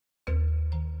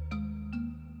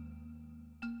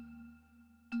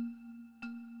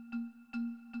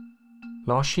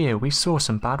Last year we saw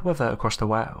some bad weather across the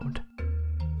world.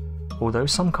 Although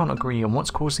some can't agree on what's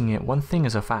causing it, one thing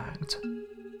is a fact.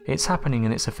 It's happening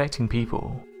and it's affecting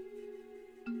people.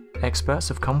 Experts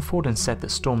have come forward and said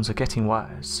that storms are getting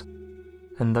worse,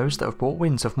 and those that have brought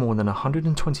winds of more than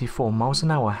 124 miles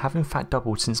an hour have in fact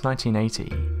doubled since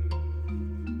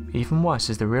 1980. Even worse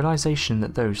is the realization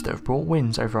that those that have brought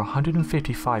winds over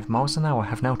 155 miles an hour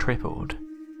have now tripled,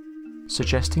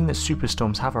 suggesting that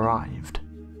superstorms have arrived.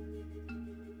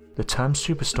 The term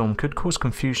superstorm could cause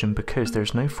confusion because there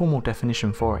is no formal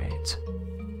definition for it.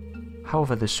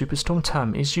 However, the superstorm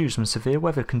term is used when severe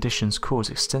weather conditions cause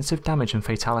extensive damage and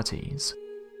fatalities.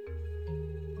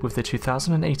 With the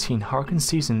 2018 hurricane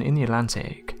season in the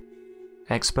Atlantic,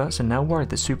 experts are now worried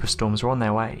that superstorms are on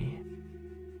their way.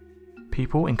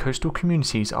 People in coastal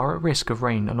communities are at risk of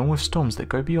rain along with storms that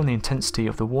go beyond the intensity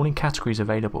of the warning categories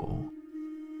available.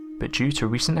 But due to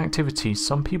recent activities,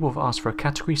 some people have asked for a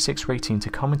Category 6 rating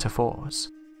to come into force.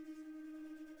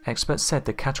 Experts said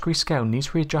the Category scale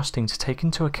needs readjusting to take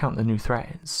into account the new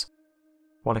threats,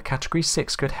 while a Category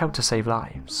 6 could help to save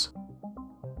lives.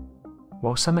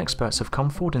 While some experts have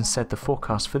come forward and said the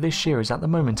forecast for this year is at the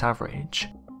moment average,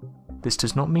 this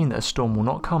does not mean that a storm will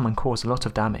not come and cause a lot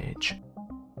of damage.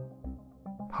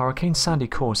 Hurricane Sandy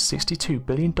caused $62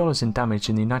 billion in damage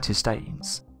in the United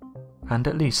States, and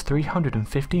at least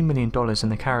 $350 million in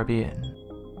the Caribbean.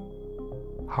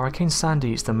 Hurricane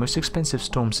Sandy is the most expensive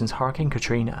storm since Hurricane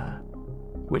Katrina,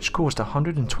 which caused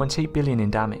 $128 billion in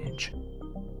damage.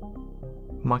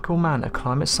 Michael Mann, a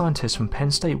climate scientist from Penn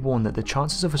State, warned that the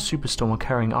chances of a superstorm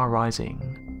occurring are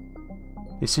rising.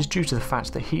 This is due to the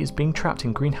fact that heat is being trapped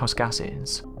in greenhouse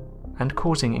gases, and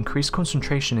causing increased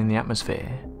concentration in the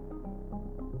atmosphere.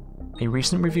 A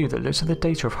recent review that looked at the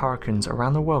data of hurricanes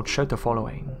around the world showed the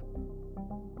following.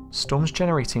 Storms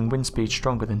generating wind speeds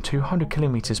stronger than 200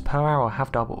 km per hour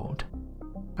have doubled,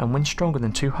 and winds stronger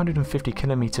than 250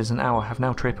 km an hour have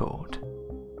now tripled.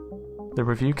 The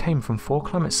review came from 4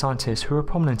 climate scientists who are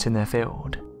prominent in their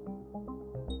field.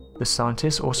 The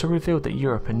scientists also revealed that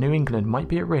Europe and New England might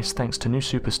be at risk thanks to new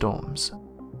superstorms.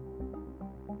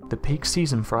 The peak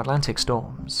season for Atlantic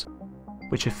storms,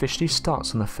 which officially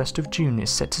starts on the 1st of June,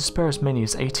 is set to spur as many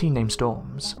as 18 named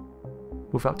storms,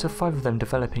 with up to 5 of them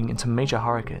developing into major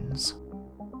hurricanes.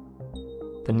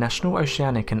 The National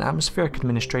Oceanic and Atmospheric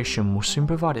Administration will soon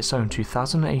provide its own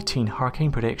 2018 hurricane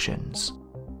predictions.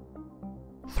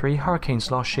 3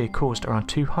 hurricanes last year caused around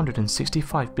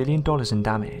 $265 billion in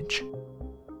damage.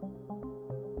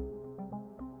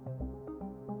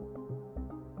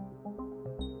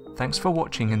 Thanks for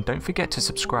watching, and don't forget to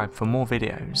subscribe for more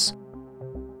videos.